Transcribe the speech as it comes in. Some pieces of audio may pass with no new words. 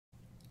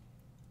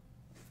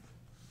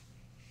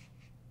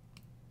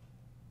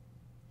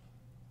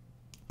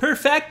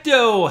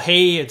Perfecto!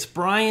 Hey, it's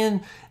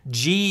Brian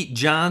G.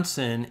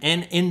 Johnson,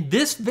 and in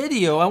this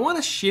video I want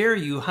to share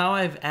you how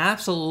I've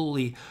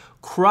absolutely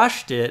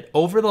crushed it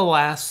over the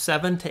last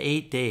 7 to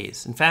 8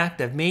 days. In fact,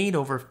 I've made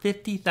over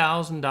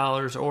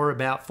 $50,000 or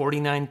about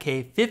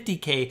 49K,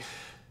 50K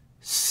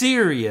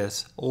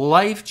serious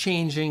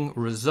life-changing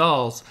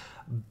results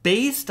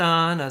based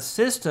on a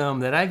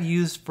system that I've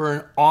used for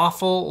an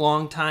awful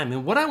long time.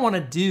 And what I want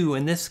to do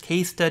in this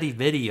case study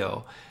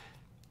video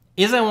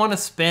is I want to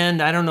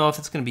spend, I don't know if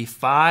it's going to be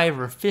 5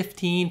 or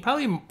 15,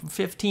 probably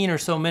 15 or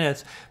so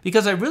minutes,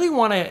 because I really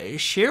want to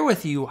share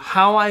with you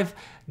how I've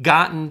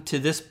gotten to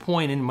this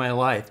point in my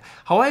life,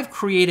 how I've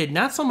created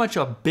not so much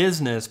a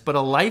business, but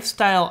a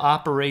lifestyle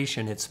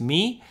operation. It's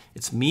me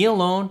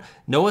alone,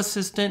 no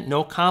assistant,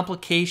 no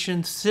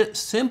complications,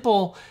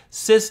 simple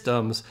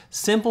systems,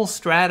 simple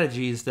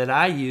strategies that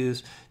I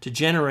use to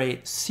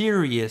generate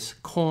serious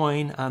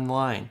coin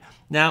online.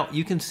 Now,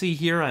 you can see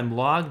here I'm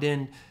logged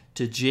in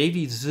to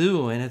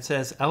JVZoo, and it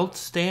says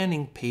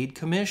outstanding paid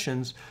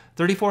commissions,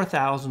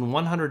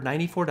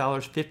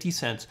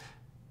 $34,194.50,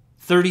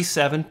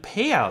 37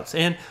 payouts.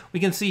 And we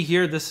can see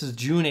here this is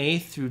June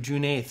 8th through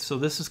June 8th. So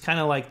this is kind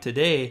of like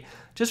today.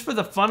 Just for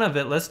the fun of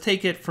it, let's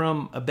take it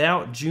from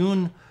about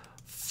June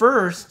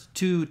 1st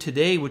to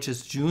today, which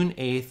is June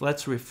 8th.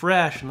 Let's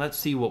refresh and let's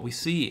see what we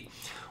see.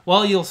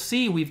 Well, you'll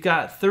see we've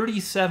got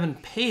 37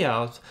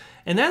 payouts,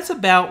 and that's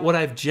about what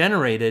I've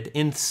generated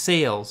in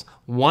sales.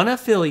 One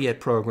affiliate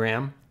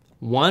program,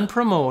 one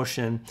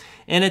promotion,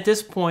 and at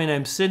this point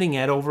I'm sitting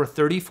at over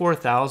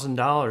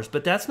 $34,000.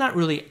 But that's not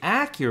really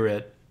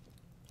accurate,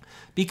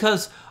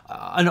 because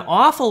an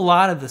awful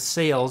lot of the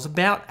sales,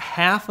 about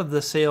half of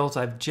the sales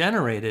I've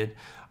generated,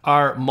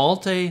 are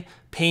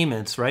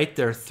multi-payments, right?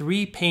 There are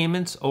 3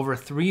 payments over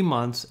 3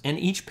 months, and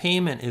each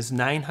payment is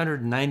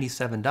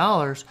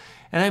 $997,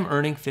 and I'm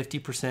earning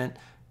 50%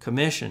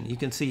 commission. You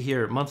can see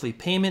here, monthly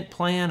payment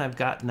plan, I've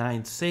got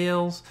 9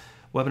 sales.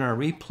 Webinar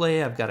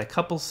replay, I've got a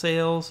couple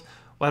sales.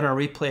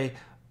 Webinar replay,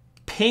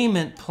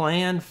 payment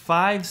plan,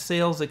 5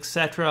 sales,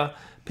 etc.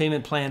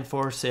 Payment plan,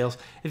 4 sales.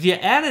 If you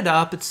add it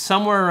up, it's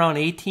somewhere around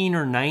 18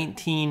 or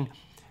 19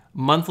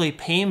 monthly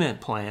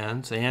payment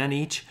plans, and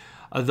each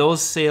of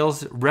those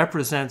sales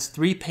represents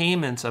 3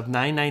 payments of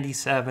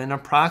 $997,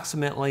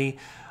 approximately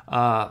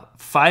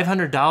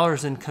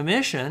 $500 in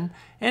commission.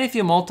 And if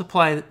you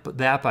multiply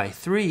that by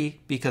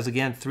 3, because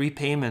again, 3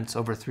 payments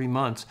over 3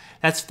 months,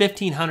 that's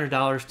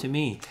 $1,500 to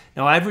me.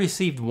 Now, I've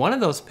received one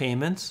of those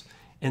payments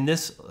in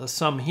this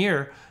sum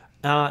here,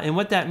 and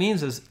what that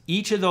means is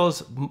each of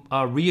those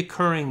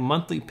reoccurring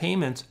monthly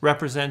payments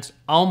represents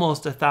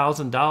almost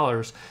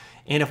 $1,000.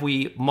 And if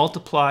we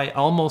multiply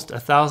almost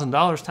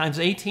 $1,000 times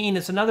 18,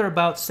 it's another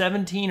about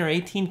 17 or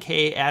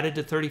 18K added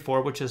to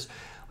 34, which is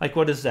like,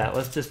 what is that?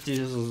 Let's just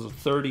do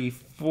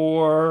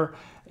 34,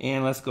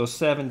 and let's go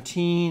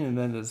 17, and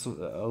then it's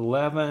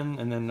 11,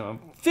 and then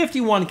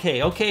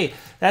 51K. Okay,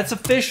 that's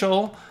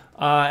official.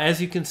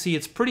 As you can see,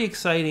 it's pretty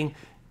exciting.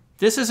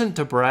 This isn't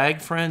to brag,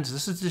 friends.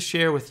 This is to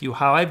share with you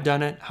how I've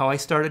done it, how I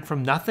started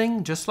from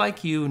nothing, just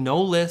like you, no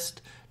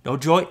list, no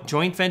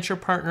joint venture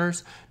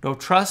partners, no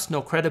trust,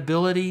 no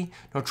credibility,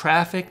 no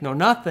traffic, no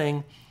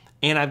nothing.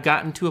 And I've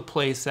gotten to a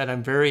place that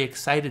I'm very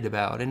excited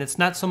about. And it's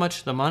not so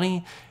much the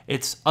money,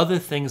 it's other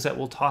things that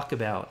we'll talk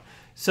about.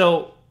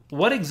 So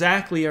what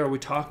exactly are we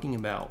talking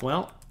about?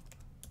 Well,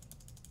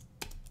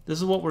 this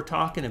is what we're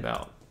talking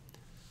about.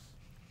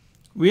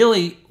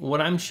 Really,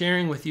 what I'm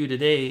sharing with you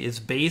today is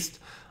based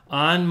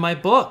on my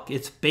book.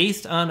 It's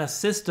based on a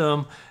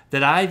system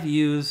that I've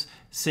used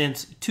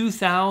since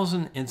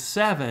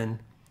 2007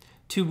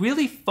 to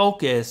really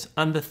focus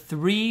on the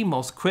 3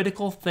 most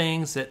critical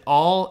things that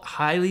all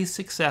highly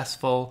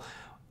successful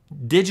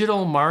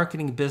digital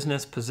marketing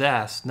business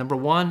possess. Number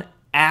 1,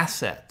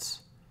 assets.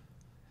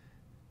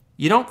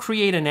 You don't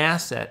create an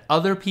asset.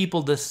 Other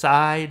people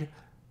decide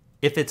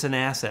if it's an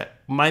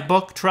asset. My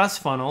book, Trust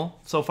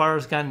Funnel, so far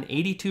has gotten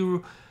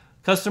 82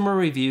 customer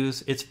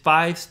reviews. It's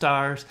 5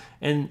 stars,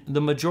 and the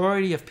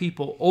majority of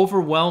people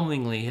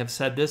overwhelmingly have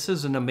said this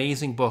is an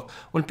amazing book.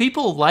 When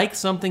people like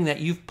something that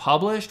you've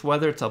published,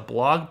 whether it's a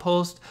blog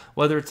post,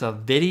 whether it's a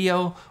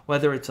video,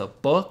 whether it's a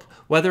book,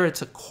 whether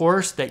it's a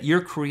course that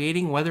you're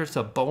creating, whether it's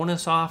a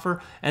bonus offer,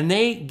 and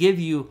they give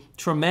you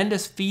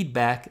tremendous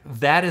feedback,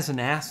 that is an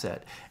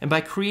asset. And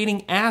by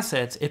creating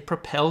assets, it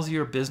propels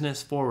your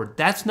business forward.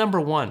 That's number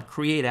 1,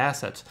 create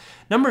assets.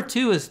 Number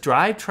 2 is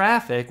drive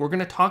traffic. We're going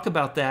to talk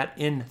about that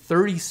in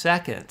 30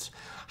 seconds,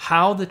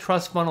 how the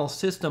Trust Funnel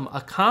system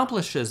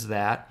accomplishes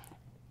that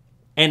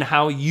and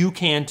how you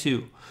can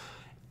too.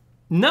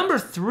 Number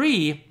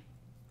 3,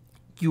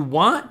 you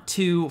want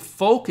to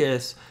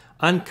focus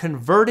on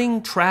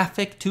converting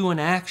traffic to an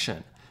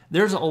action.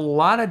 There's a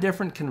lot of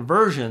different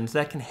conversions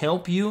that can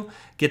help you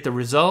get the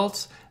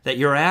results that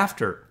you're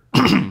after.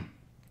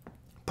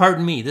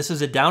 Pardon me, this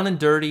is a down and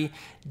dirty,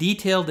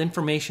 detailed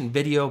information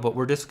video, but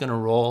we're just gonna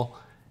roll.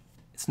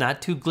 It's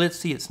not too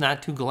glitzy, it's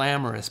not too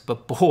glamorous,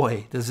 but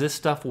boy, does this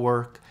stuff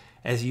work.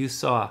 as you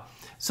saw.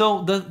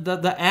 So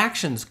the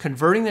actions,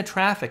 converting the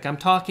traffic, I'm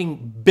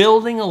talking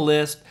building a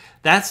list.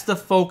 That's the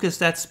focus.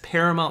 That's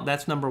paramount.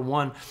 That's number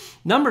one.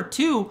 Number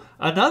two,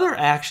 another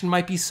action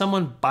might be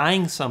someone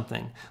buying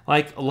something.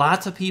 Like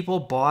lots of people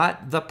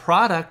bought the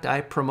product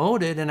I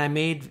promoted and I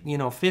made, you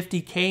know,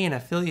 50K in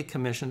affiliate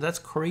commissions. That's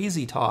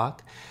crazy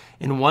talk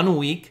in 1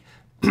 week.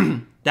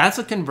 That's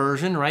a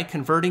conversion, right?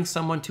 Converting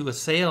someone to a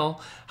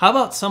sale. How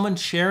about someone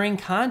sharing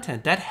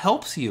content? That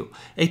helps you.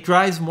 It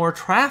drives more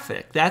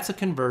traffic. That's a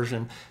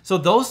conversion. So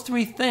those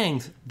three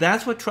things,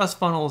 that's what Trust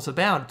Funnel is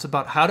about. It's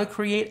about how to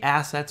create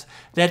assets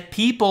that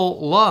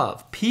people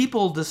love.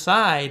 People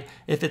decide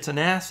if it's an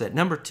asset.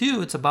 Number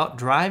two, it's about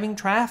driving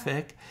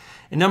traffic.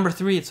 And number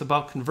three, it's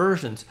about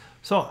conversions.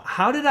 So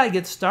how did I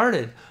get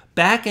started?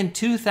 Back in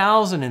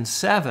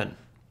 2007.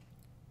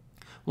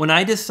 When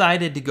I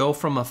decided to go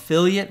from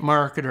affiliate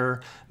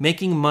marketer,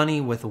 making money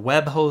with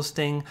web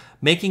hosting,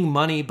 making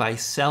money by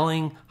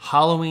selling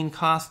Halloween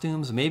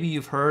costumes, maybe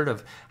you've heard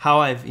of how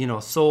I've, you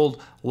know,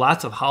 sold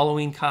lots of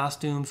Halloween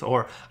costumes,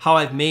 or how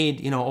I've made,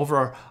 you know,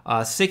 over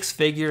 6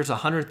 figures,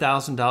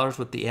 $100,000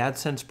 with the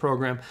AdSense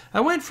program. I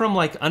went from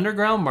like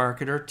underground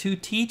marketer to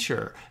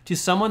teacher, to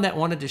someone that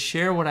wanted to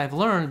share what I've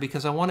learned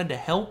because I wanted to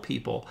help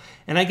people.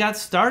 And I got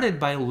started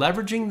by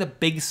leveraging the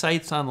big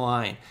sites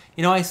online.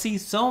 You know, I see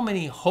so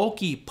many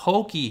hokey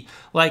pokey,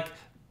 like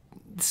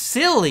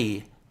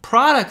silly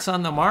products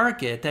on the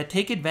market that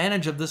take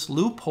advantage of this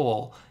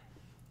loophole.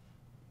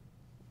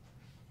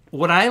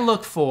 What I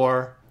look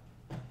for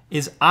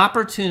is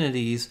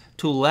opportunities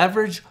to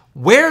leverage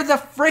where the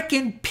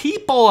frickin'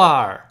 people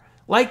are.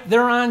 Like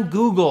they're on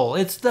Google.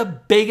 It's the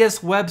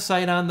biggest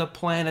website on the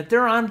planet.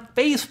 They're on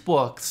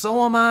Facebook.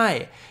 So am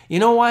I. You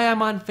know why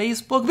I'm on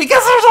Facebook?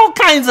 Because there's all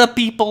kinds of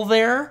people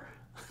there.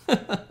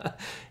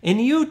 And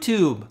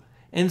YouTube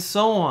and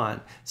so on.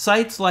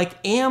 Sites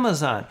like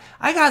Amazon.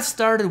 I got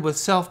started with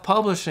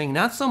self-publishing,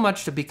 not so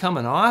much to become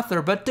an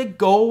author, but to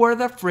go where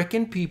the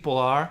frickin' people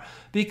are,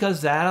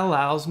 because that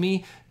allows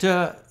me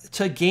to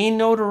gain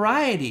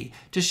notoriety,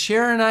 to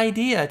share an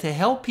idea, to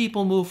help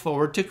people move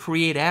forward, to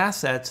create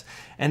assets,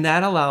 and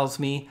that allows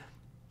me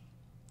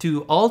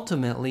to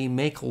ultimately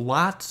make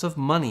lots of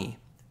money.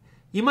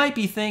 You might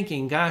be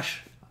thinking,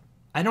 gosh,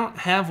 I don't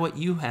have what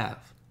you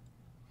have.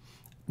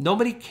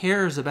 Nobody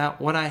cares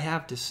about what I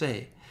have to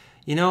say.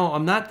 You know,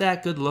 I'm not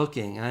that good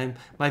looking.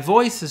 My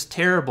voice is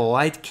terrible.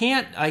 I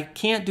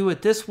can't do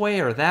it this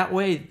way or that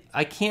way.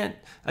 I can't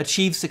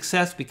achieve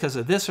success because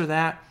of this or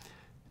that.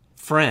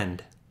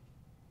 Friend,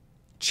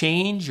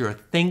 change your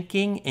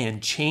thinking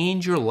and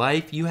change your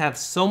life. You have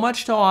so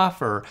much to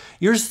offer.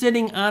 You're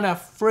sitting on a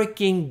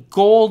freaking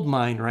gold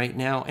mine right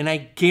now, and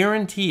I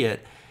guarantee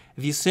it,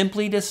 if you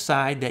simply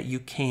decide that you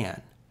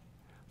can.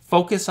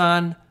 Focus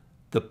on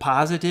the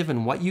positive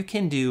and what you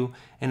can do,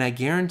 and I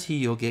guarantee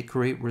you'll get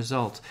great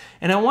results.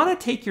 And I want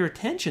to take your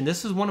attention.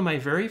 This is one of my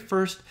very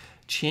first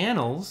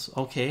channels,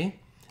 okay,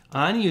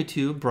 on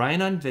YouTube,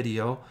 Brian on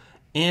Video.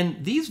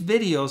 And these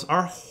videos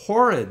are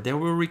horrid. They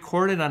were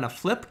recorded on a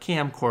flip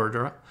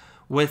camcorder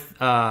with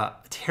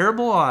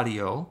terrible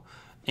audio.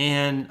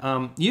 And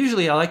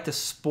usually I like to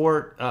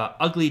sport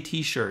ugly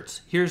t-shirts.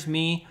 Here's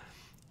me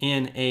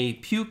in a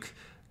puke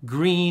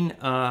green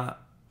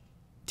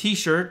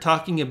t-shirt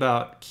talking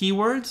about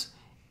keywords,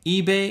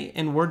 eBay,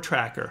 and Word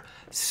Tracker.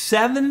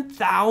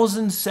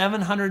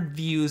 7,700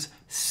 views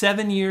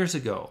 7 years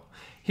ago.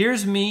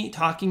 Here's me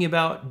talking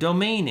about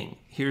domaining.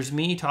 Here's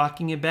me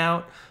talking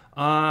about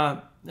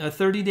a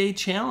 30-day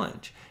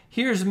challenge.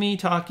 Here's me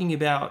talking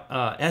about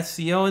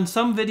SEO. In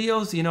some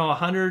videos, you know,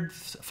 100,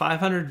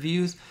 500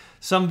 views.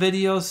 Some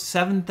videos,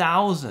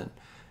 7,000.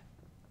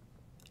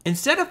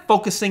 Instead of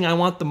focusing, I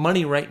want the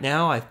money right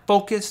now, I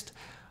focused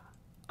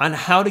on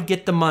how to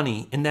get the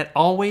money, and that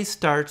always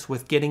starts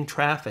with getting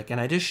traffic. And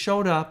I just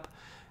showed up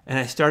and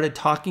I started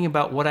talking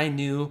about what I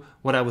knew,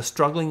 what I was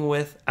struggling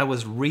with. I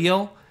was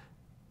real.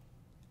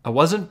 I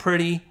wasn't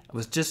pretty. I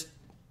was just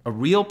a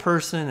real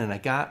person, and I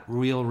got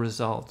real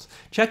results.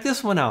 Check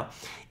this one out.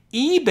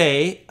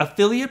 eBay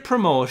affiliate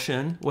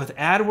promotion with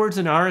AdWords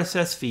and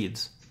RSS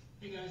feeds.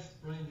 Hey guys,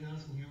 Brian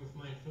Johnson here with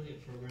my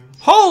affiliate program.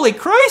 Holy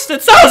Christ,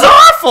 it sounds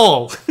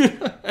awful!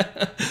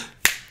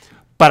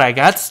 But I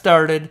got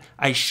started,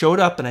 I showed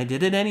up, and I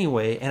did it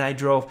anyway, and I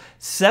drove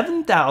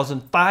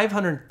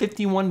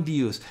 7,551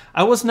 views.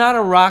 I was not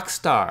a rock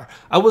star.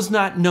 I was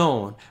not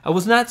known. I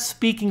was not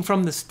speaking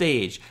from the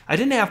stage. I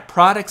didn't have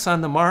products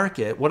on the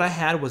market. What I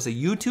had was a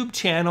YouTube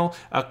channel,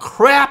 a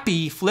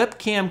crappy flip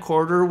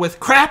camcorder with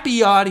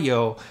crappy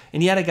audio,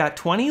 and yet I got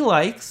 20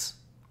 likes,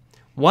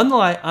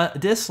 1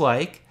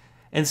 dislike,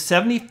 and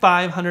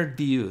 7,500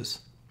 views.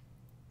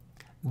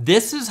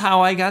 This is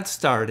how I got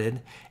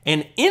started,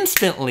 and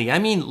instantly, I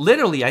mean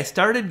literally, I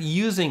started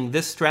using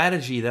this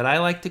strategy that I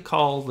like to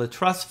call the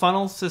Trust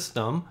Funnel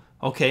system,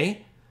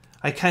 okay?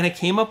 I kind of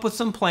came up with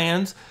some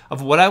plans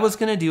of what I was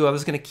going to do. I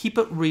was going to keep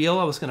it real.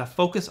 I was going to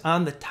focus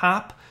on the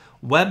top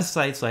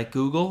websites like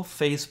Google,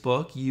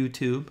 Facebook,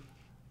 YouTube,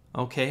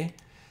 okay?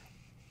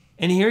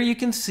 And here you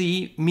can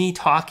see me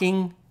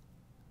talking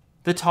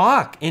the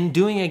talk and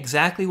doing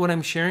exactly what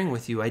I'm sharing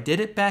with you. I did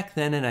it back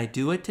then and I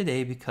do it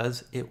today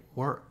because it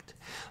worked.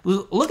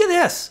 Look at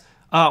this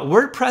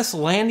WordPress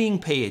landing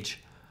page.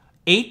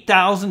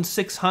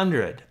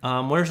 8,600.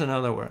 Where's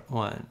another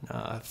one?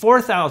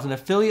 4,000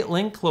 affiliate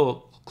link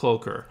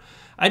cloaker.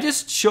 I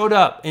just showed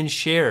up and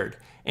shared.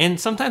 And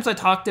sometimes I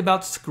talked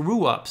about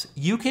screw ups.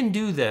 You can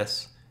do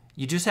this.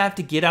 You just have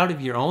to get out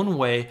of your own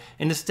way.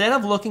 And instead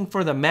of looking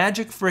for the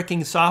magic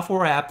freaking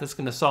software app that's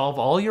going to solve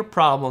all your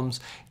problems,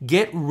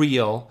 get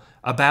real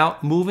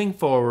about moving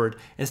forward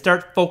and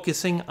start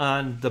focusing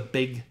on the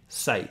big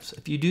sites.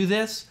 If you do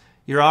this,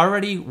 you're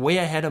already way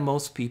ahead of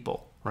most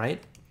people,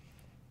 right?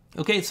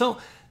 Okay, so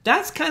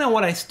that's kind of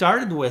what I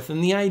started with,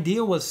 and the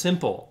idea was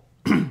simple.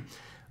 I'm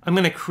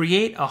going to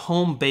create a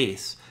home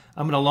base.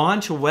 I'm going to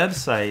launch a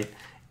website,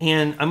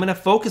 and I'm going to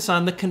focus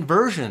on the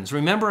conversions.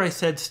 Remember I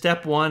said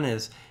step 1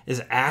 is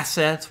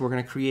assets. We're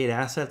going to create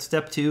assets.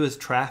 Step 2 is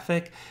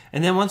traffic.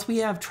 And then once we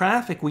have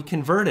traffic, we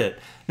convert it.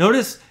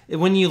 Notice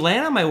when you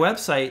land on my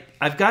website,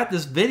 I've got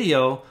this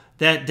video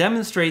that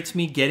demonstrates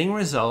me getting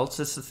results.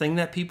 It's the thing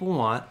that people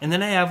want. And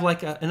then I have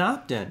like an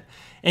opt-in.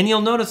 And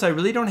you'll notice I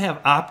really don't have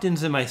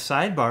opt-ins in my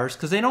sidebars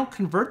because they don't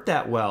convert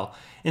that well.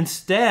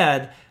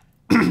 Instead,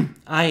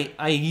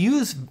 I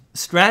use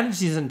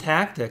strategies and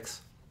tactics.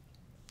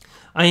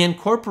 I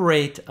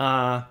incorporate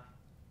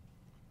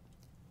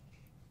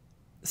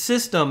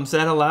systems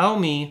that allow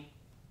me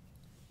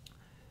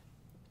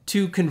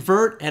to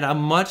convert at a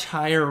much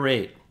higher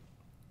rate.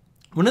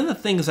 One of the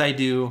things I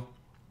do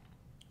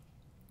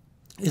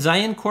is I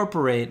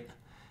incorporate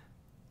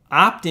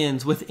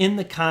opt-ins within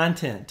the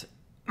content.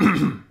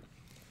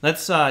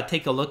 Let's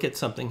take a look at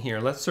something here.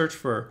 Let's search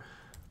for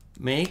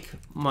Make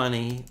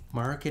Money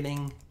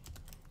Marketing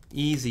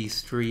Easy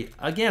Street.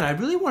 Again, I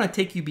really want to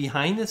take you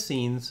behind the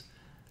scenes.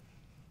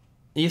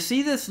 You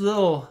see this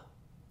little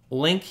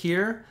link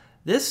here?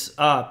 This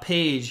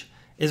page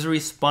is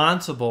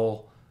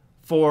responsible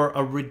for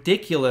a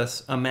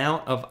ridiculous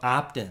amount of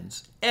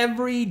opt-ins.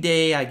 Every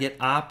day I get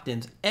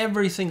opt-ins,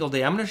 every single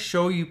day. I'm going to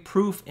show you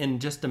proof in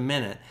just a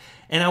minute.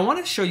 And I want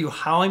to show you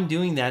how I'm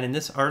doing that in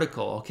this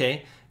article,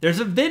 okay? There's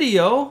a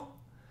video,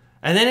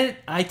 and then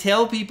I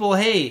tell people,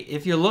 hey,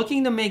 if you're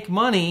looking to make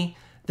money,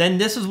 then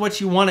this is what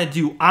you want to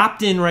do.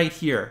 Opt-in right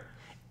here.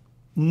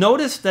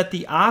 Notice that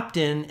the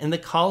opt-in and the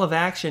call of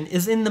action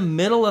is in the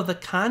middle of the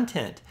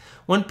content.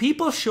 When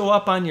people show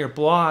up on your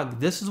blog,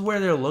 this is where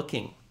they're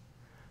looking.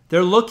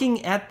 They're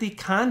looking at the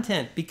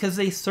content because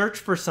they search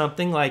for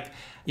something like,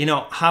 you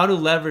know, how to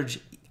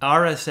leverage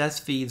RSS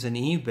feeds in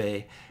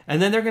eBay,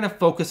 and then they're going to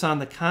focus on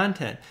the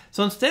content.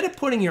 So instead of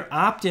putting your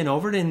opt-in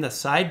over in the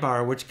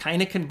sidebar, which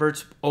kind of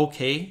converts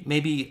okay,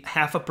 maybe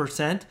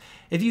 0.5%,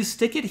 if you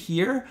stick it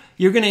here,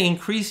 you're going to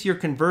increase your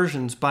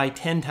conversions by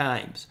 10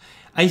 times.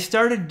 I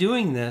started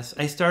doing this,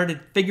 I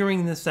started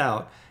figuring this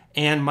out,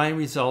 and my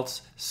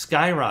results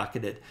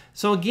skyrocketed.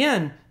 So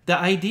again, the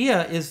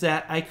idea is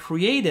that I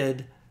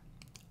created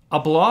a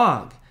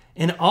blog.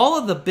 And all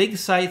of the big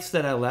sites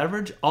that I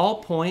leverage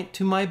all point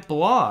to my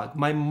blog,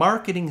 my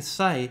marketing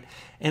site,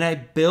 and I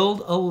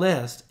build a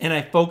list and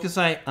I focus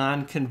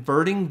on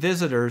converting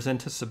visitors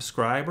into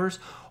subscribers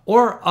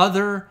or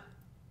other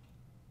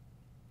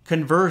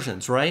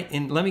conversions, right?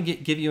 And let me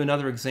give you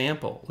another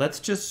example.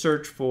 Let's just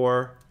search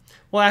for,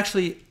 well,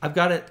 actually, I've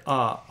got it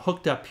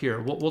hooked up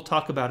here. We'll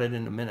talk about it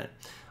in a minute.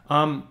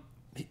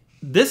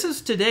 This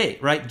is today,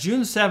 right?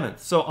 June 7th.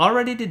 So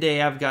already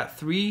today, I've got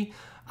 3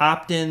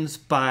 opt-ins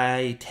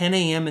by 10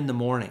 a.m. in the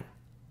morning.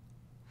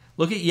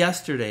 Look at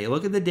yesterday.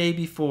 Look at the day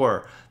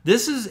before.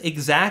 This is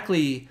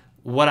exactly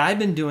what I've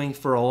been doing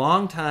for a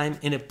long time,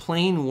 and it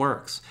plain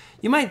works.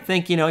 You might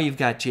think, you know, you've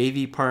got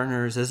JV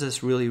partners. Is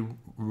this really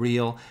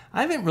real?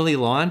 I haven't really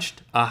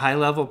launched a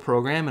high-level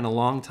program in a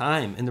long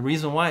time, and the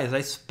reason why is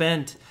I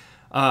spent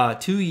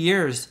 2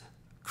 years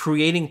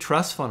creating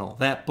Trust Funnel,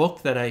 that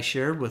book that I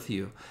shared with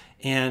you.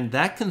 And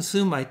that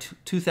consumed my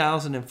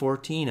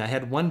 2014. I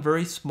had one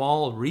very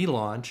small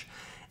relaunch,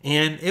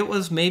 and it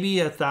was maybe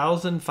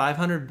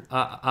 1,500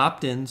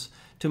 opt-ins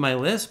to my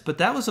list, but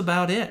that was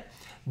about it.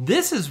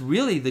 This is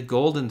really the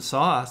golden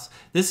sauce.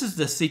 This is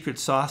the secret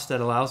sauce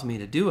that allows me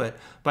to do it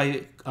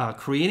by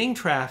creating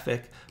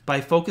traffic, by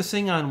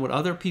focusing on what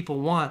other people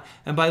want,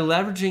 and by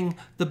leveraging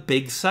the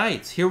big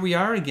sites. Here we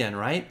are again,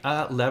 right?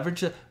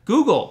 Leverage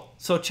Google.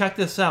 So check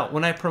this out.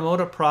 When I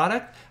promote a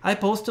product, I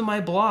post to my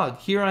blog.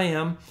 Here I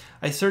am.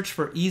 I search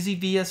for Easy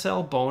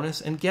VSL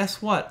bonus, and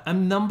guess what?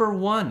 I'm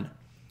 #1.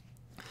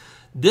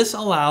 This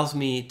allows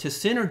me to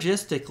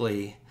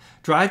synergistically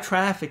drive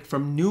traffic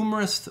from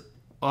numerous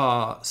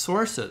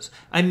sources.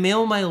 I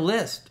mail my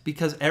list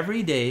because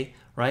every day,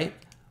 right,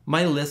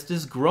 my list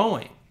is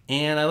growing.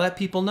 And I let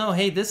people know,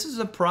 hey, this is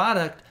a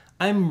product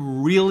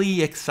I'm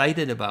really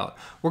excited about.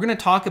 We're going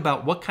to talk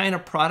about what kind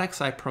of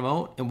products I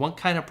promote and what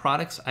kind of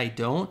products I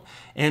don't.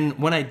 And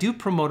when I do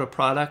promote a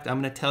product,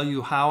 I'm going to tell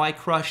you how I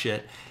crush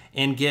it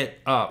and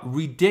get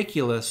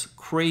ridiculous,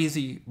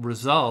 crazy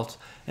results.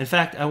 In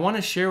fact, I want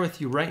to share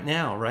with you right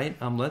now,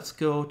 right? Let's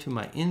go to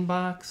my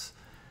inbox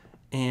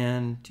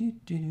and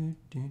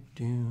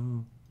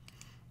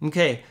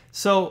Okay,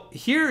 so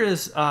here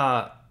is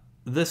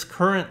this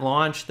current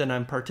launch that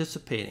I'm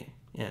participating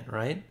in,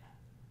 right?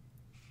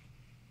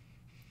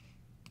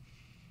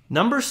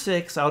 Number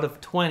 6 out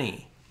of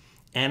 20,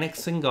 Anik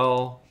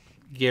Singhal,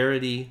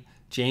 Garrity,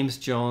 James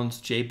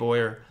Jones, Jay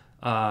Boyer,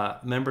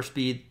 Member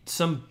Speed,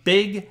 some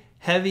big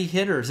heavy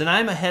hitters. And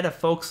I'm ahead of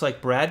folks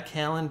like Brad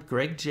Callen,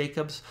 Greg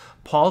Jacobs,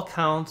 Paul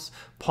Counts,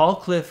 Paul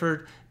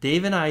Clifford,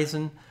 David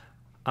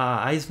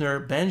Eisner,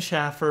 Ben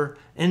Schaffer,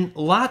 and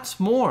lots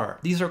more.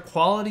 These are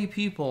quality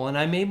people, and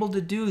I'm able to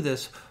do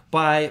this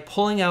by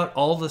pulling out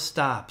all the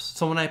stops.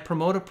 So when I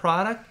promote a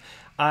product,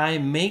 I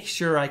make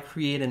sure I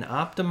create an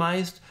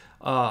optimized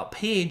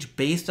page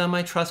based on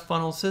my trust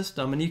funnel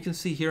system, and you can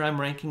see here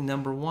I'm ranking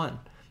number 1.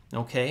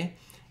 Okay,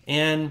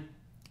 and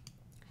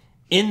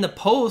in the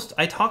post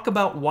I talk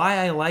about why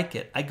I like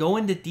it. I go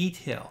into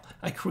detail.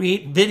 I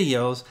create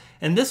videos,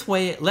 and this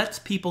way it lets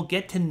people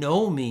get to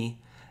know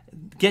me,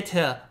 get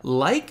to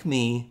like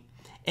me,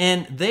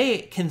 and they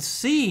can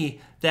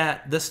see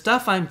that the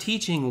stuff I'm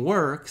teaching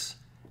works,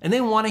 and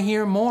they want to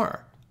hear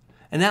more.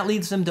 And that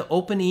leads them to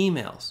open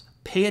emails,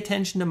 pay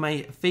attention to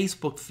my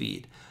Facebook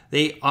feed.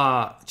 They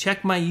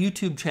check my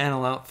YouTube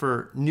channel out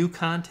for new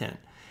content.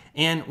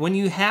 And when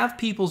you have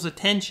people's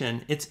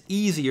attention, it's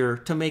easier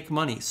to make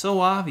money. So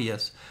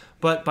obvious.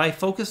 But by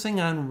focusing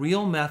on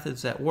real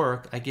methods that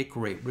work, I get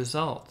great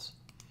results.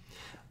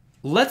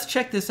 Let's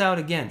check this out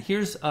again.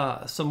 Here's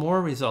some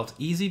more results.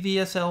 Easy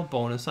VSL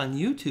bonus on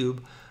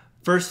YouTube.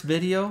 First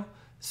video,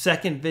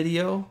 second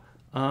video.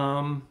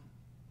 There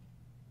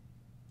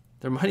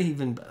might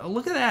even,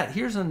 look at that.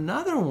 Here's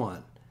another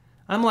one.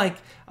 I'm like,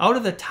 out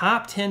of the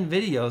top 10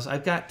 videos,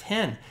 I've got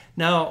 10.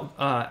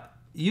 Now,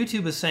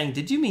 YouTube is saying,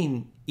 did you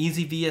mean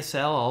Easy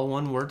VSL, all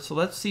one word? So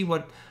let's see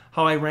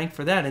how I rank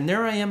for that. And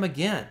there I am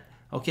again.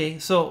 Okay,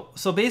 so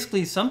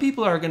basically some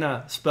people are going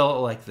to spell it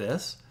like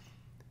this,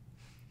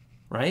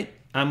 right?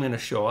 I'm going to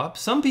show up.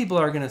 Some people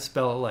are going to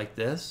spell it like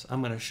this.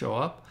 I'm going to show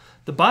up.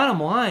 The bottom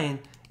line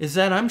is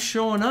that I'm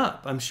showing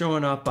up. I'm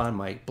showing up on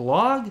my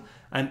blog.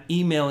 I'm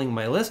emailing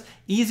my list.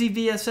 Easy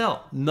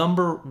VSL,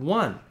 number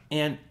 1.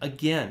 And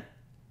again,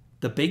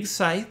 the big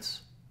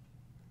sites,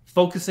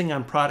 focusing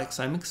on products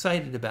I'm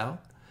excited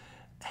about,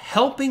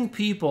 helping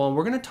people, and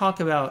we're going to talk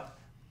about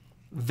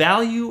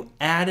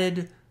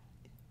value-added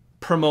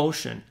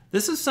promotion.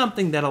 This is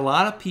something that a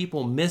lot of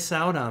people miss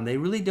out on. They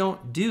really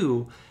don't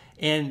do,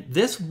 and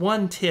this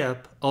one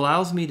tip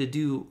allows me to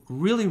do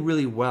really,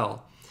 really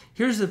well.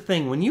 Here's the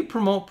thing. When you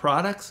promote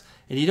products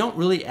and you don't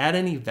really add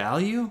any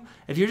value,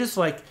 if you're just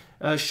like,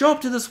 show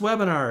up to this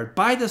webinar,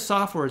 buy this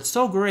software, it's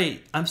so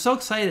great, I'm so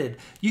excited,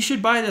 you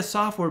should buy this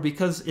software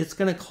because it's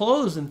going to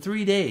close in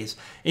 3 days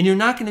and you're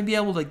not going to be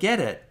able to get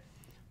it.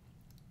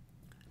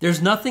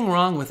 There's nothing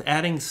wrong with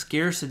adding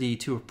scarcity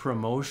to a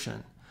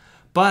promotion.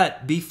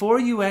 But before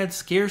you add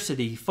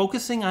scarcity,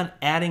 focusing on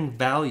adding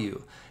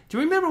value. Do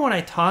you remember when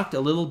I talked a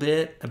little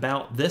bit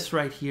about this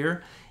right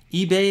here?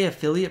 eBay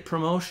affiliate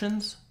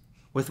promotions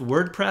with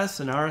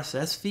WordPress and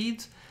RSS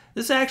feeds?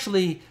 This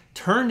actually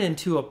turned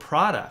into a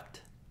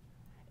product.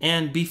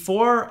 And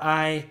before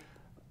I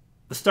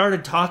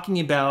started talking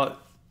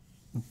about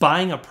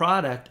buying a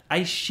product,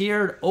 I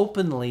shared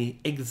openly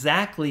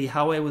exactly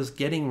how I was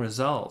getting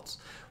results.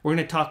 We're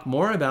going to talk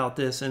more about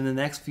this in the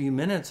next few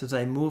minutes as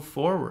I move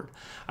forward.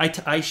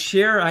 I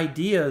share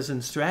ideas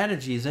and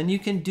strategies, and you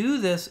can do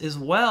this as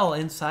well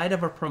inside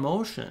of a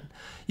promotion.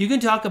 You can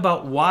talk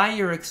about why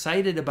you're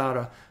excited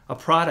about a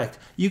product.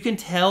 You can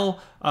tell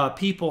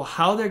people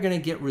how they're going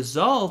to get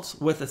results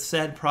with a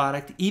said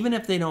product, even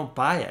if they don't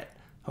buy it.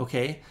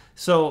 Okay,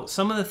 so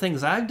some of the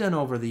things I've done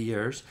over the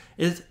years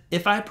is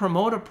if I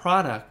promote a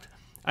product,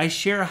 I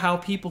share how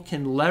people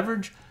can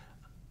leverage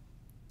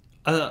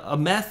a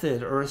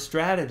method or a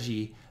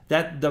strategy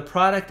that the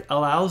product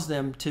allows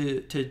them to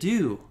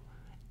do,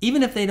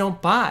 even if they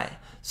don't buy.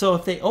 So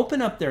if they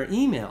open up their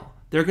email,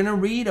 they're going to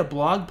read a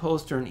blog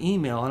post or an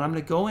email, and I'm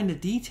going to go into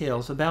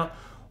details about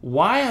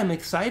why I'm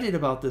excited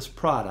about this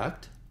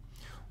product,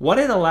 what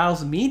it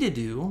allows me to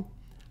do,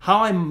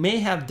 how I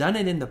may have done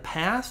it in the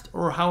past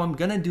or how I'm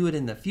going to do it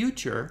in the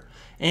future.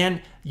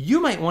 And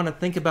you might want to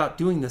think about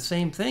doing the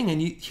same thing.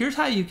 And here's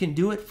how you can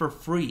do it for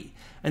free.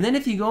 And then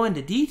if you go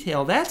into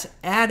detail, that's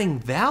adding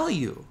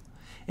value.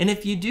 And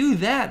if you do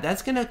that,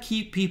 that's going to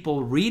keep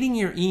people reading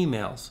your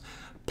emails,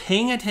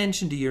 paying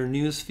attention to your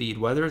news feed,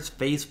 whether it's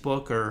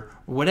Facebook or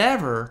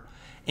whatever.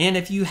 And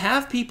if you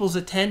have people's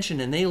attention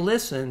and they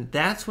listen,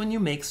 that's when you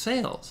make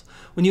sales.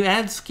 When you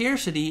add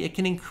scarcity, it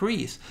can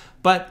increase.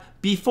 But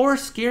before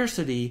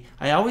scarcity,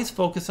 I always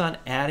focus on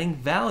adding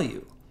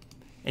value.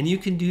 And you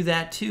can do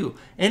that too.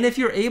 And if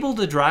you're able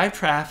to drive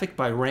traffic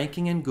by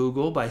ranking in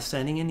Google, by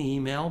sending an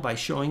email, by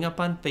showing up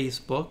on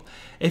Facebook,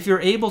 if you're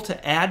able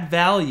to add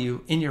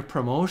value in your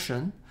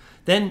promotion,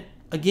 then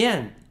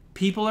again,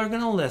 people are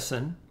going to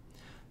listen.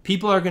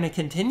 People are going to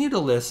continue to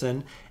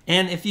listen.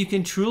 And if you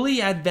can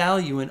truly add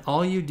value in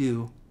all you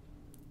do,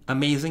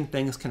 amazing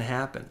things can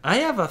happen. I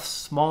have a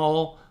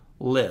small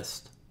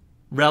list,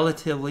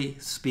 relatively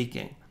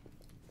speaking.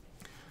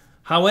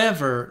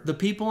 However, the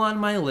people on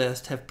my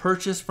list have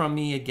purchased from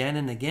me again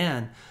and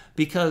again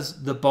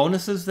because the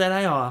bonuses that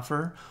I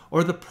offer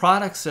or the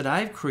products that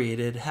I've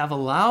created have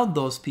allowed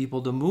those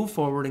people to move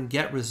forward and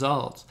get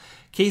results.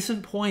 Case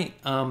in point,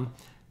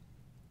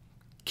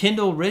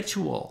 Kindle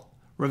Ritual,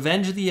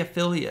 Revenge of the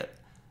Affiliate.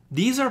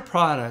 These are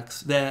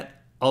products that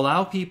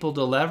allow people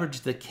to leverage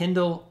the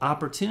Kindle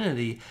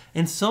opportunity,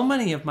 and so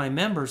many of my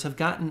members have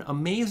gotten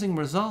amazing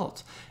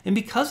results. And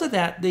because of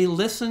that, they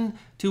listen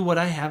to what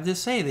I have to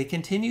say. They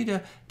continue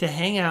to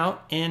hang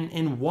out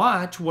and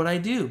watch what I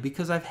do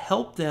because I've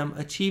helped them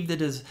achieve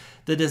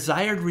the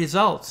desired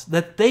results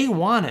that they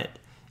wanted.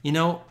 You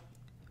know,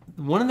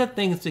 one of the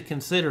things to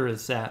consider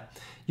is that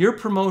your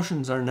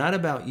promotions are not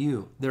about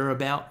you. They're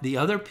about the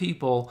other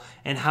people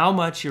and how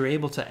much you're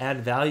able to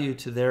add value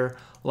to their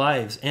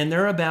lives. And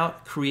they're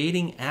about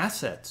creating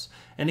assets.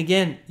 And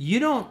again, you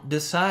don't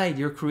decide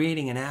you're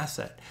creating an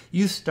asset.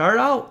 You start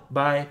out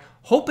by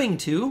hoping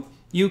to.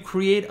 You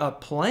create a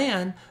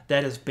plan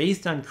that is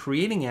based on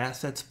creating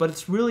assets, but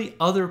it's really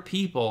other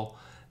people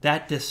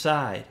that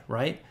decide,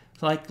 right?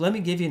 Like, let me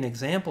give you an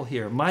example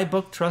here. My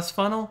book, Trust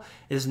Funnel,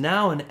 is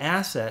now an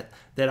asset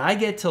that I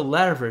get to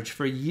leverage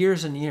for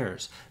years and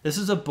years. This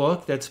is a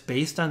book that's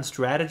based on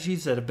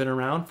strategies that have been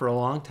around for a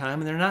long time,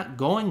 and they're not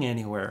going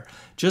anywhere,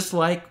 just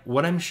like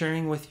what I'm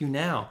sharing with you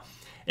now.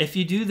 If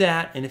you do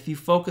that, and if you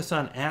focus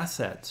on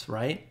assets,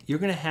 right, you're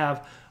going to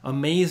have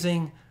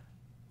amazing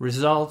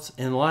results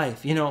in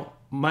life. You know,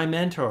 my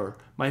mentor,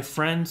 my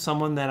friend,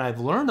 someone that I've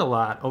learned a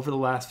lot over the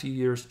last few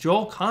years,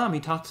 Joel Comm,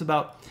 he talks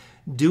about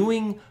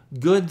doing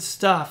good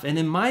stuff. And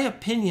in my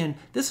opinion,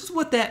 this is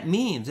what that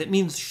means. It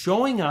means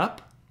showing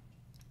up.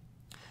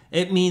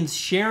 It means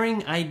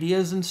sharing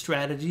ideas and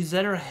strategies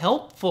that are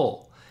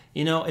helpful.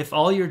 You know, if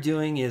all you're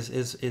doing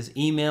is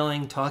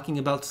emailing, talking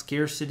about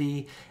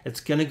scarcity,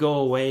 it's going to go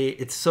away.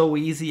 It's so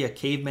easy. A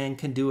caveman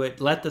can do it.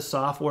 Let the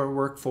software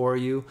work for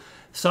you.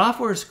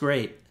 Software is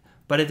great.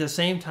 But at the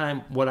same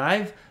time, what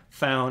I've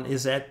found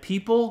is that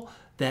people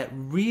that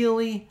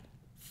really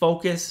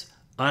focus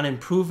on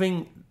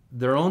improving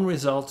their own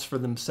results for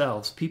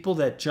themselves, people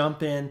that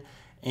jump in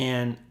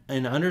and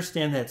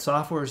understand that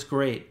software is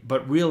great,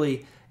 but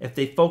really if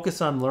they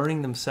focus on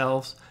learning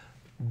themselves,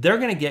 they're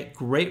going to get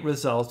great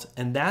results.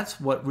 And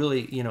that's what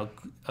really, you know,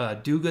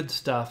 do good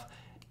stuff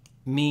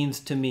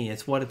means to me.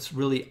 It's what it's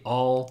really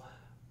all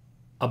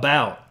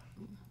about.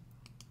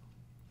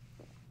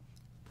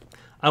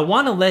 I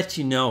want to let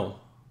you know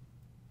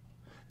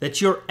that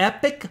your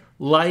epic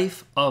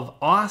life of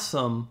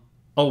awesome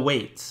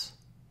awaits.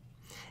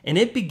 And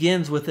it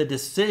begins with a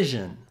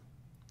decision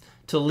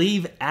to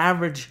leave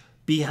average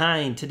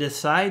behind, to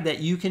decide that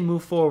you can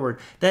move forward,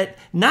 that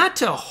not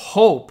to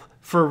hope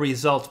for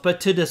results, but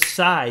to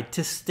decide,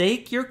 to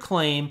stake your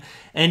claim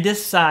and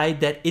decide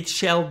that it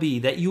shall be,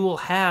 that you will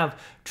have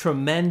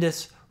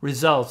tremendous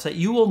results, that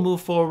you will move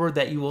forward,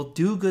 that you will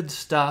do good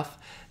stuff,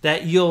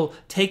 that you'll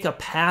take a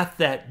path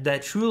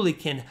that truly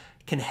can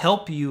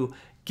help you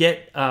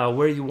get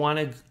where you want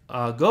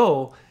to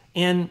go.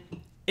 And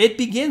it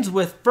begins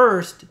with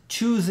first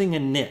choosing a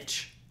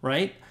niche,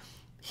 right?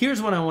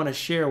 Here's what I want to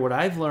share, what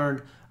I've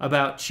learned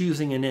about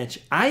choosing a niche.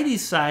 I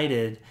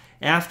decided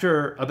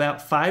after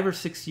about 5 or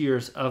 6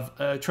 years of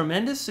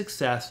tremendous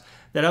success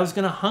that I was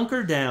going to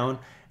hunker down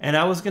and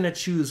I was going to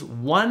choose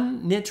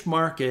one niche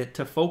market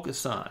to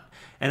focus on.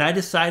 And I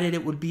decided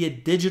it would be a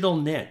digital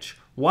niche.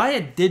 Why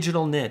a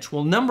digital niche?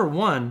 Well, number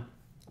one,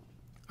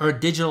 or a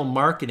digital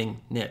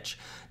marketing niche.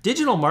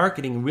 Digital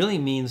marketing really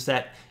means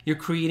that you're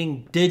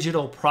creating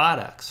digital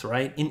products,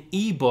 right? An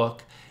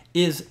ebook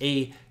is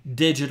a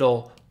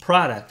digital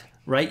product,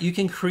 right? You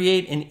can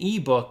create an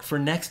ebook for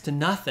next to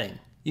nothing.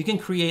 You can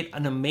create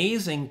an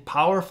amazing,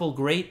 powerful,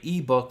 great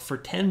ebook for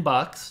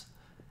 $10.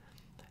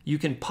 You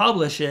can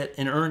publish it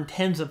and earn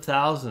tens of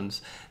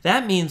thousands.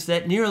 That means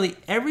that nearly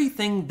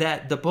everything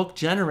that the book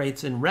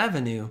generates in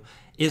revenue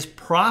is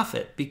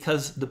profit,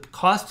 because the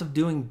cost of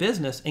doing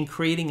business and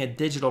creating a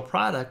digital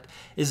product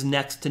is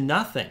next to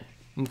nothing.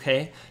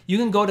 Okay, you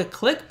can go to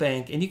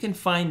ClickBank and you can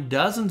find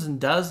dozens and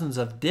dozens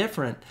of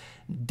different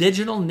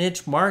digital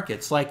niche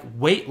markets, like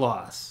weight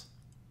loss,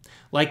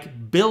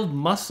 like build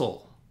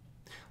muscle,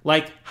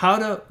 like how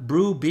to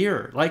brew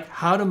beer, like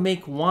how to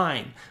make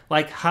wine,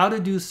 like how to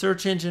do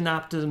search engine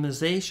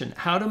optimization,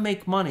 how to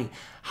make money,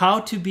 how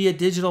to be a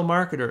digital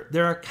marketer.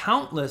 There are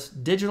countless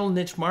digital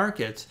niche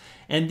markets,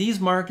 and these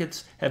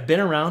markets have been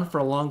around for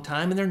a long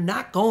time and they're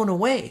not going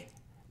away.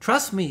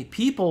 Trust me,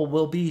 people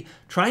will be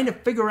trying to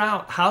figure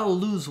out how to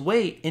lose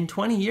weight in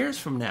 20 years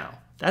from now.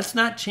 That's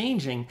not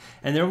changing,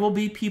 and there will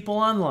be people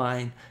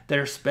online that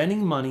are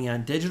spending money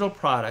on digital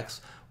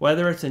products,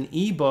 whether it's an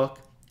ebook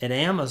at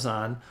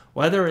Amazon,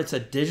 whether it's a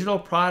digital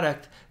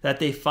product that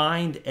they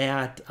find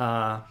at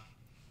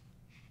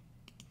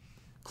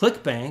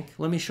ClickBank.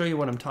 Let me show you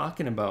what I'm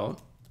talking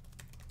about.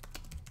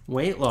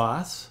 Weight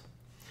loss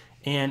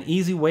and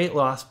easy weight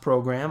loss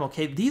program.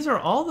 Okay, these are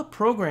all the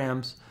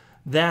programs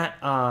that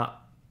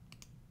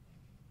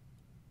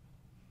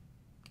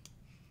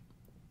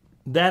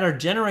that are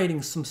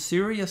generating some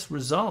serious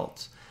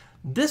results.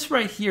 This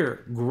right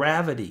here,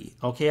 Gravity,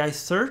 okay, I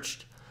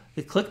searched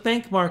the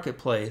ClickBank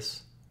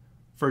Marketplace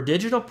for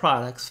digital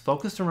products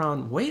focused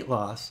around weight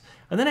loss,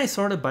 and then I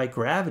sorted by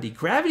Gravity.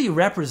 Gravity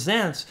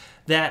represents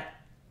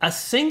that a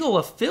single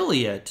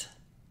affiliate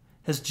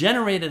has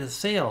generated a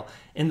sale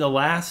in the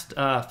last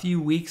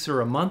few weeks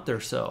or a month or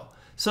so.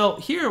 So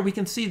here we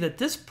can see that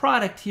this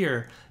product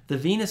here, the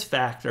Venus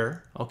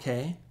Factor,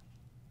 okay,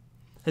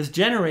 has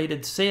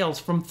generated sales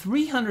from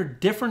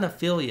 300 different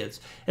affiliates.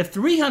 If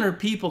 300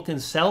 people can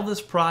sell this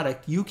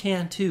product, you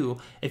can too,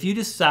 if you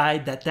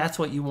decide that that's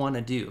what you want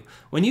to do.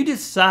 When you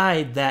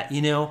decide that,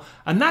 you know,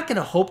 I'm not going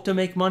to hope to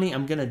make money,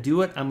 I'm going to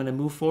do it, I'm going to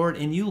move forward,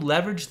 and you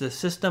leverage the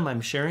system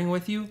I'm sharing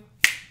with you,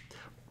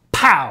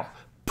 pow,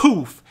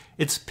 poof,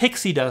 it's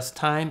pixie dust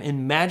time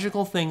and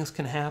magical things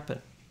can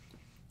happen.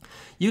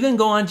 You can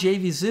go on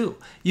JVZoo.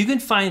 You can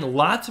find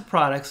lots of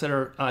products that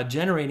are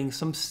generating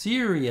some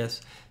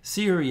serious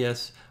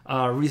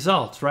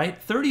results,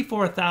 right?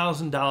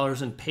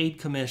 $34,000 in paid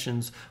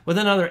commissions with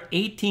another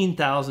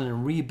 $18,000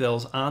 in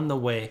rebills on the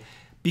way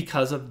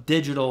because of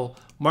digital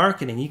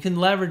marketing. You can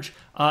leverage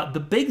the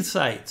big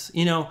sites.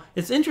 You know,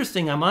 it's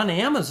interesting. I'm on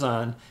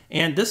Amazon,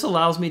 and this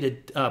allows me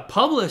to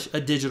publish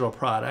a digital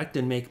product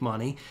and make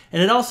money.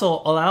 And it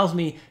also allows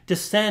me to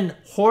send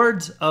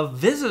hordes of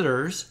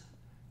visitors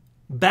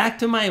back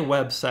to my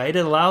website.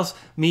 It allows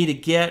me to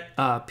get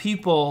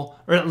people,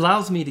 or it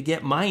allows me to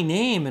get my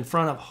name in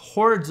front of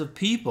hordes of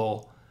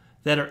people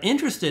that are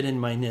interested in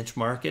my niche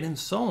market and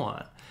so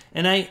on.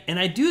 And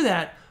I do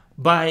that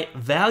by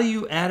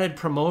value-added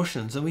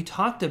promotions, and we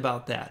talked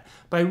about that,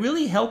 by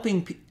really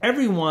helping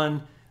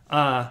everyone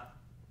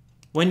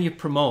when you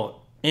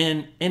promote.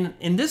 And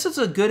this is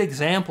a good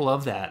example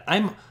of that.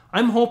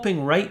 I'm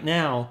hoping right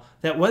now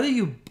that whether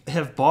you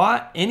have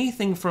bought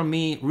anything from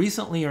me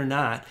recently or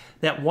not,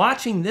 that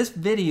watching this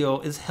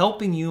video is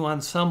helping you on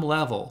some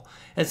level.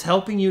 It's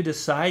helping you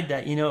decide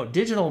that, you know,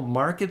 digital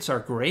markets are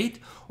great,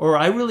 or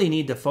I really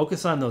need to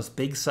focus on those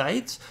big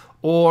sites,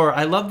 or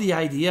I love the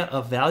idea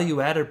of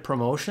value-added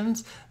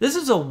promotions. This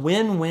is a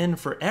win-win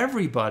for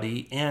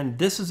everybody, and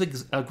this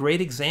is a great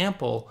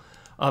example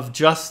of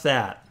just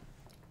that.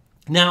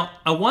 Now,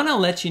 I want to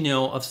let you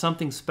know of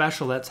something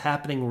special that's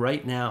happening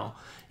right now.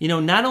 You know,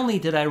 not only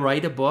did I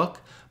write a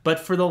book, but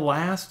for the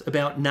last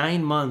about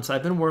 9 months,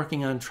 I've been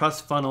working on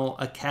Trust Funnel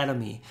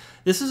Academy.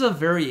 This is a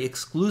very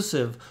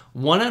exclusive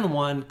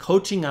one-on-one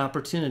coaching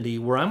opportunity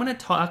where I'm going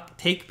to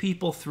take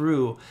people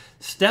through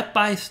step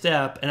by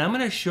step, and I'm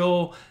going to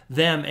show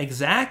them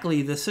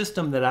exactly the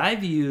system that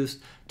I've used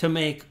to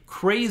make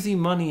crazy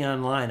money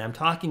online. I'm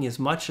talking as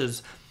much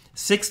as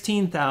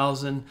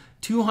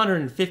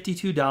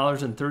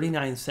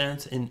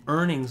 $16,252.39 in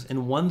earnings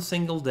in one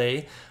single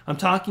day. I'm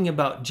talking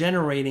about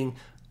generating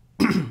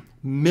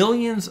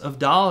millions of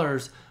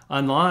dollars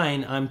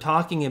online. I'm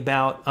talking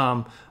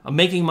about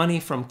making money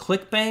from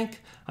ClickBank.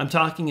 I'm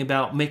talking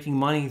about making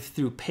money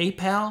through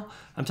PayPal.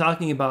 I'm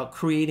talking about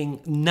creating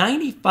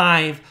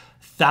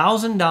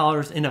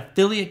 $95,000 in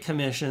affiliate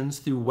commissions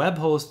through web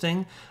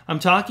hosting. I'm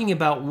talking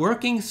about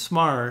working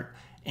smart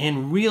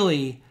and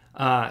really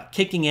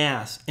kicking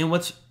ass. And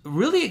what's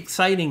really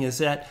exciting is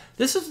that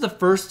this is the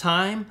first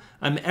time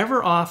I'm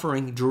ever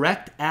offering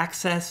direct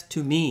access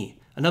to me.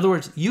 In other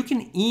words, you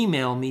can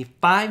email me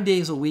 5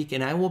 days a week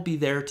and I will be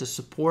there to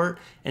support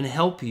and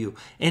help you.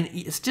 And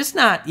it's just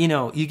not, you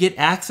know, you get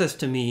access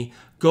to me,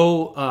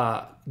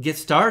 go get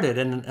started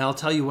and I'll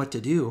tell you what to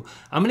do.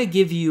 I'm going to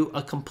give you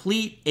a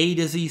complete A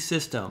to Z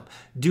system.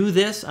 Do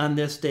this on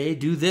this day,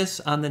 do this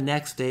on the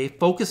next day,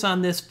 focus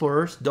on this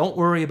first, don't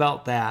worry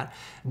about that.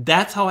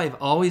 That's how I've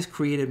always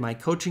created my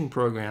coaching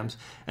programs,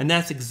 and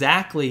that's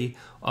exactly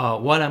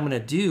what I'm going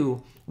to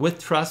do with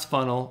Trust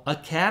Funnel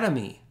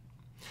Academy.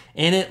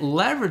 And it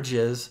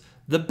leverages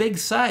the big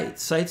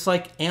sites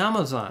like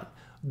Amazon,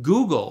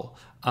 Google,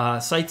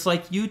 sites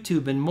like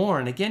YouTube and more.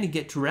 And again, you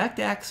get direct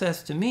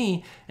access to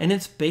me, and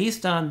it's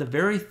based on the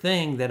very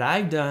thing that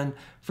I've done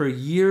for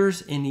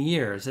years and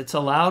years. It's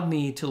allowed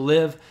me to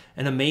live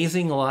an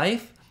amazing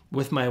life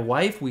with my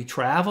wife. We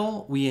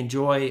travel, we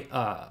enjoy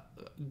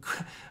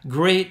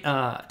great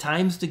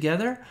times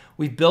together.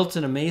 We've built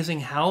an amazing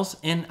house,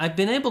 and I've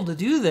been able to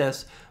do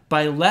this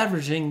by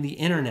leveraging the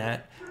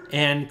internet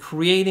and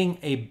creating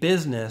a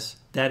business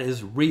that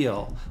is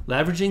real,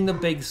 leveraging the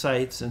big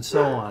sites and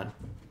so on.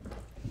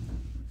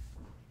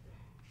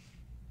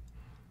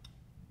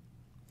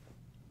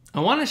 I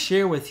want to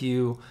share with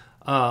you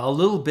a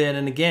little bit,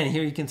 and again,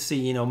 here you can see,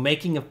 you know,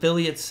 making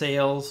affiliate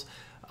sales,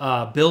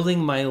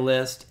 building my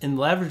list, and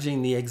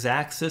leveraging the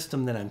exact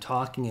system that I'm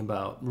talking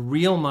about.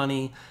 Real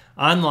money,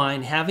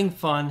 online, having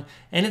fun,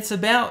 and it's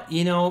about,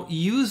 you know,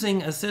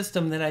 using a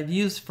system that I've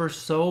used for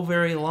so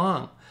very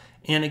long.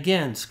 And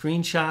again,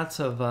 screenshots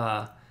of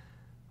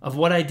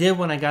what I did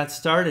when I got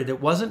started. It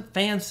wasn't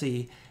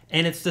fancy,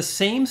 and it's the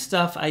same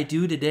stuff I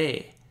do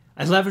today.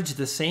 I leverage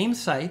the same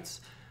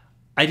sites.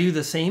 I do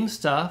the same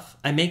stuff.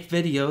 I make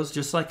videos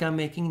just like I'm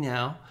making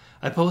now.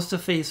 I post to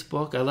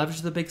Facebook. I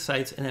leverage the big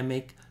sites, and I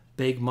make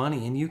big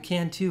money, and you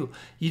can too.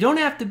 You don't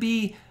have to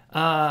be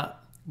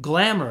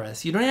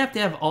glamorous. You don't have to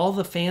have all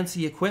the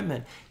fancy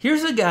equipment.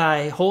 Here's a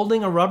guy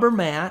holding a rubber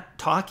mat,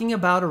 talking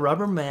about a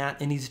rubber mat,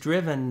 and he's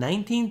driven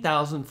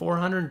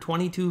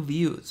 19,422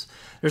 views.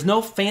 There's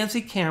no fancy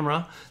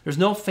camera. There's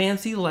no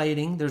fancy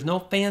lighting. There's no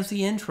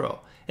fancy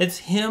intro. It's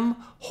him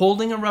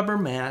holding a rubber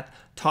mat,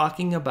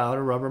 talking about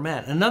a rubber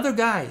mat. Another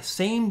guy,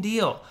 same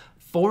deal,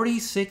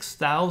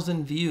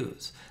 46,000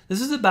 views. This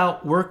is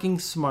about working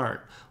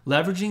smart,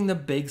 leveraging the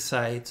big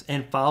sites,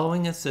 and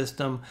following a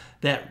system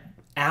that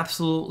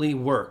absolutely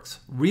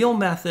works. Real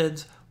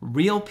methods,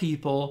 real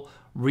people,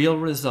 real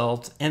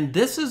results. And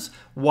this is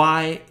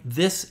why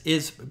this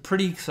is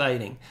pretty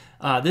exciting.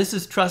 This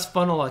is Trust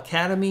Funnel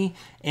Academy,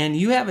 and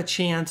you have a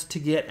chance to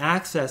get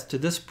access to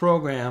this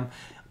program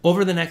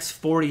over the next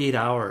 48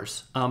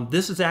 hours.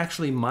 This is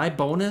actually my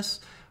bonus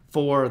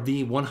for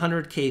the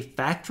 100K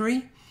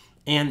Factory.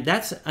 And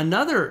that's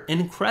another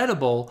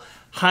incredible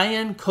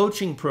high-end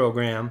coaching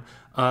program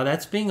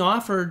that's being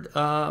offered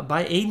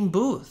by Aiden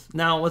Booth.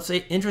 Now, what's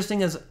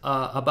interesting is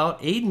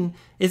about Aiden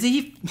is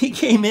he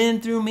came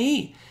in through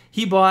me.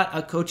 He bought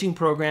a coaching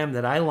program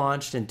that I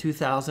launched in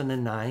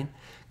 2009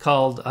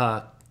 called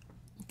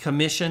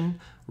Commission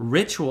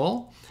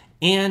Ritual.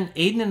 And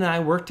Aiden and I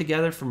worked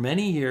together for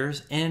many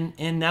years, and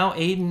now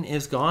Aiden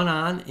is gone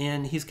on,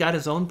 and he's got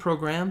his own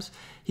programs.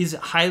 He's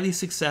highly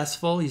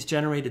successful. He's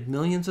generated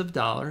millions of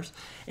dollars,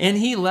 and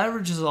he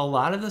leverages a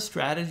lot of the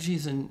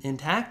strategies and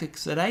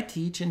tactics that I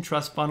teach in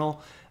Trust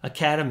Funnel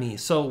Academy.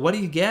 So what do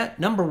you get?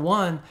 Number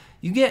one,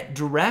 you get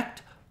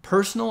direct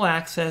personal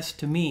access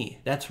to me.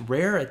 That's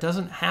rare. It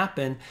doesn't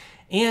happen.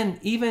 And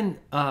even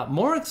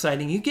more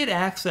exciting, you get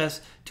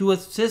access to a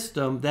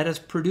system that has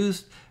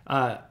produced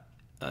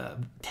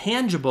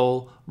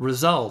tangible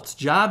results,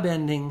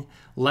 job-ending,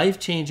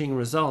 life-changing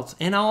results.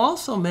 And I'll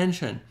also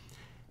mention,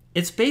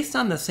 it's based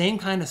on the same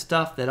kind of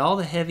stuff that all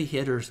the heavy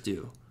hitters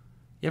do.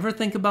 You ever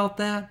think about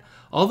that?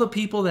 All the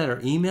people that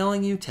are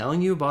emailing you,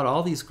 telling you about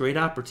all these great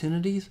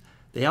opportunities,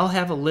 they all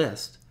have a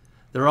list.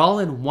 They're all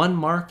in one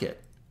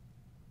market.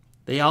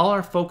 They all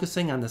are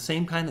focusing on the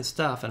same kind of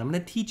stuff, and I'm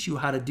going to teach you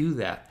how to do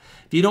that.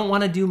 If you don't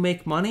want to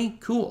make money,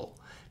 cool.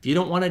 If you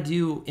don't want to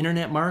do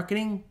internet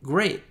marketing,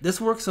 great.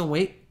 This works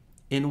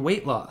in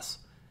weight loss.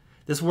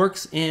 This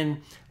works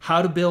in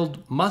how to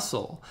build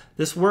muscle.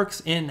 This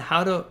works in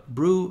how to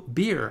brew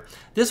beer.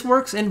 This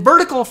works in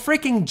vertical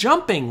freaking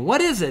jumping.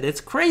 What is it?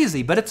 It's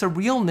crazy, but it's a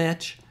real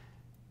niche.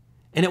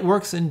 And it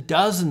works in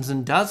dozens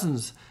and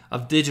dozens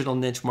of digital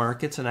niche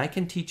markets, and I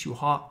can teach you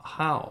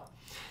how.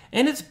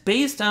 And it's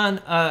based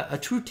on a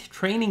true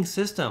training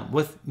system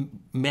with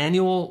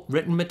manual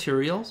written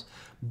materials,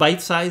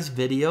 bite-sized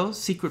videos,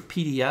 secret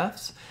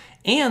PDFs,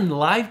 and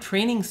live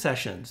training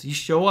sessions. You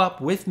show up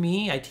with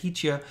me, I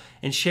teach you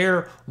and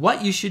share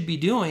what you should be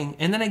doing,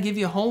 and then I give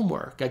you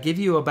homework. I give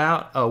you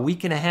about a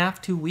week and a half,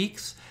 2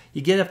 weeks.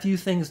 You get a few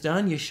things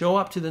done, you show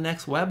up to the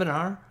next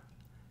webinar,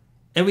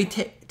 and we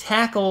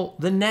tackle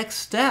the next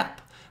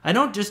step. I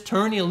don't just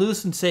turn you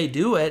loose and say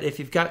do it. If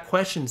you've got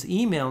questions,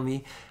 email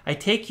me. I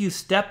take you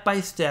step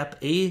by step,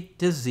 A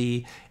to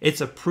Z.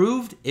 It's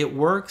approved, it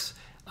works,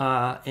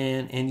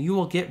 and you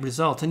will get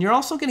results. And you're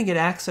also going to get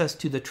access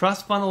to the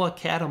Trust Funnel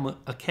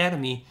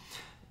Academy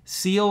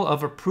seal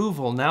of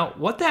approval. Now,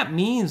 what that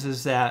means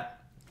is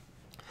that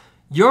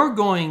you're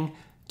going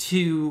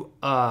to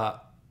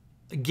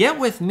get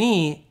with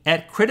me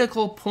at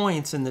critical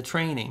points in the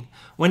training.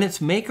 When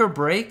it's make or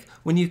break,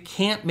 when you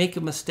can't make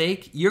a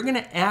mistake, you're going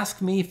to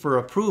ask me for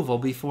approval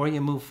before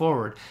you move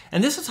forward.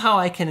 And this is how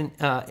I can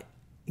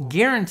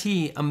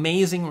guarantee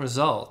amazing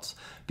results,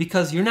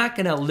 because you're not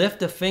going to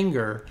lift a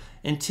finger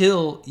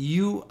until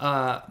you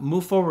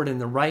move forward in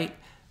the right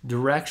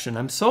direction.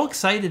 I'm so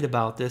excited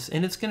about this,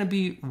 and it's going to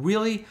be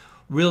really,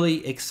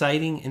 really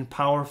exciting and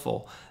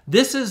powerful.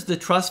 This is the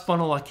Trust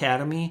Funnel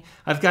Academy.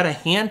 I've got a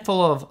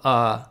handful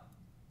of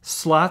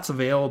slots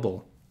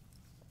available.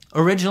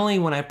 Originally,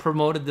 when I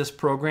promoted this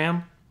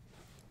program,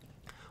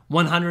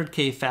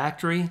 100K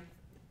Factory,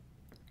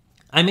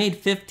 I made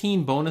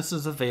 15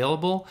 bonuses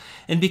available,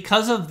 and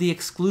because of the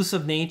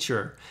exclusive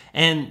nature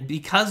and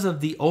because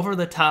of the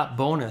over-the-top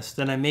bonus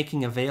that I'm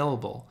making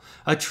available,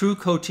 a true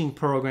coaching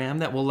program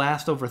that will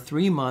last over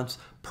 3 months,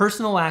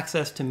 personal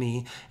access to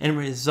me, and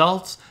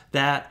results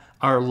that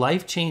are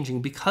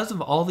life-changing. Because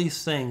of all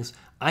these things,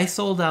 I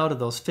sold out of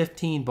those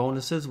 15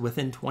 bonuses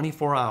within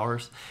 24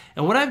 hours.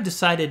 And what I've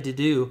decided to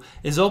do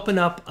is open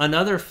up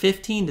another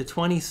 15 to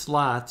 20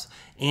 slots.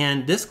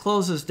 And this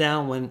closes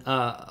down when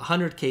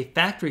 100K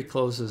Factory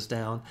closes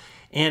down.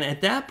 And at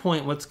that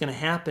point, what's going to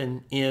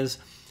happen is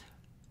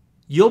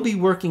you'll be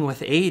working with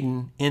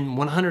Aiden in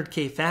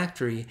 100K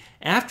Factory,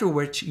 after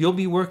which you'll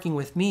be working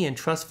with me in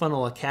Trust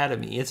Funnel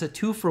Academy. It's a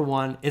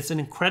 2-for-1. It's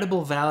an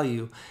incredible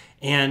value.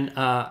 And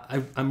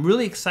I'm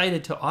really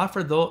excited to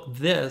offer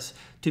this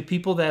to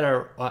people that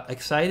are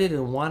excited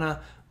and want to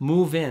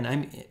move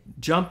in.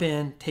 Jump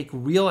in, take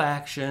real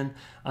action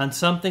on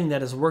something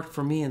that has worked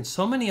for me and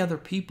so many other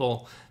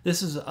people.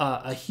 This is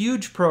a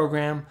huge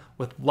program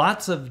with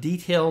lots of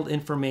detailed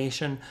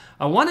information.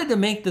 I wanted to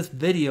make this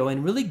video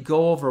and really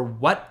go over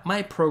what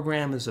my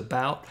program is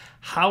about,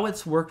 how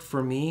it's worked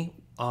for me,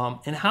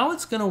 and how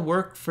it's going to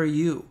work for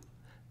you.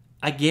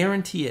 I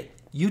guarantee it.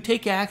 You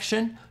take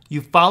action,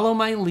 you follow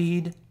my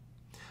lead.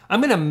 I'm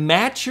going to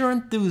match your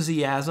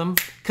enthusiasm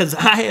because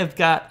I have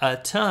got a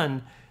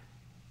ton,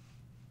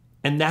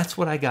 and that's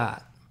what I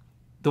got.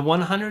 The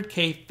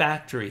 100K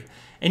Factory.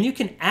 And you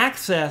can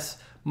access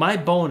my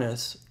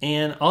bonus,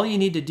 and all you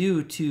need to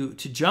do to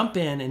jump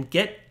in and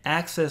get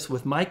access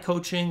with my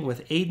coaching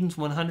with Aiden's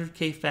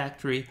 100K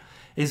Factory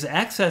is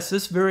access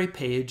this very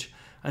page,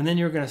 and then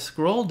you're going to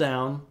scroll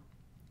down,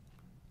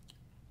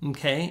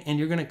 okay, and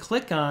you're going to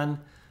click on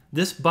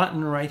this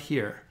button right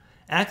here.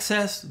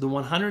 Access the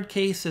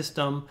 100K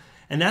system,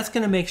 and that's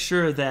going to make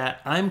sure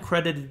that I'm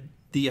credited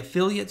the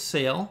affiliate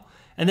sale,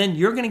 and then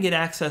you're going to get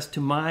access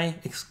to my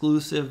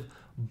exclusive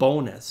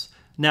bonus.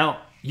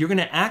 Now, you're going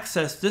to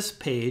access this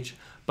page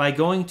by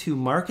going to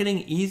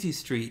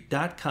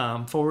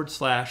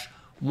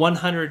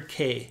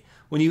marketingeasystreet.com/100K.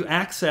 When you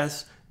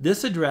access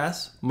this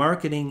address,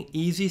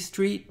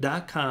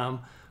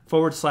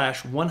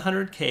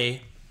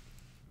 marketingeasystreet.com/100K,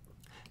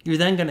 you're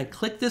then going to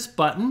click this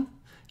button.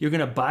 You're going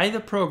to buy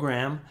the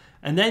program,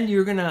 and then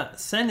you're going to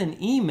send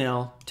an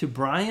email to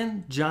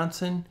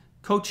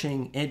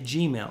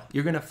brianjohnsoncoaching@gmail.com.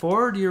 You're going to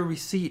forward your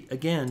receipt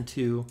again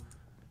to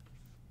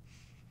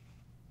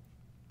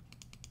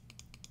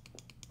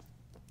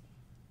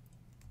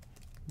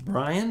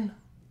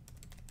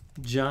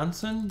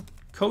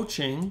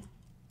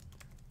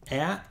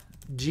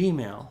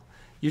brianjohnsoncoaching@gmail.com.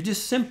 You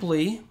just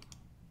simply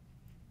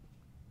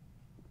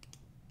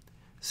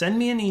send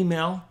me an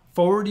email,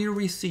 forward your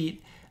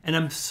receipt, and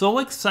I'm so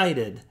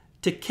excited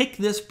to kick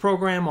this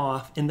program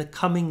off in the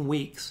coming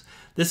weeks.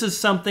 This is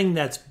something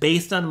that's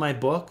based on my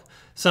book,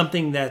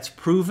 something that's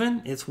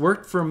proven. It's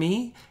worked for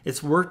me.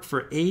 It's worked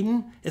for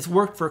Aiden. It's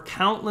worked for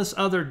countless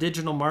other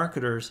digital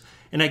marketers.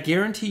 And I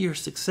guarantee your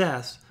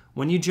success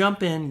when you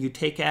jump in, you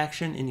take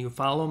action, and you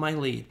follow my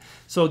lead.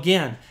 So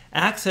again,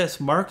 access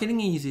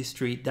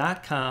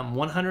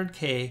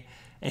marketingeasystreet.com/100K,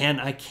 and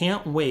I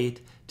can't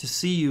wait to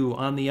see you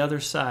on the other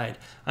side.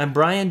 I'm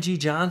Brian G.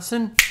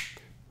 Johnson.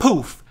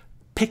 Poof,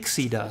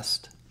 pixie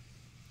dust.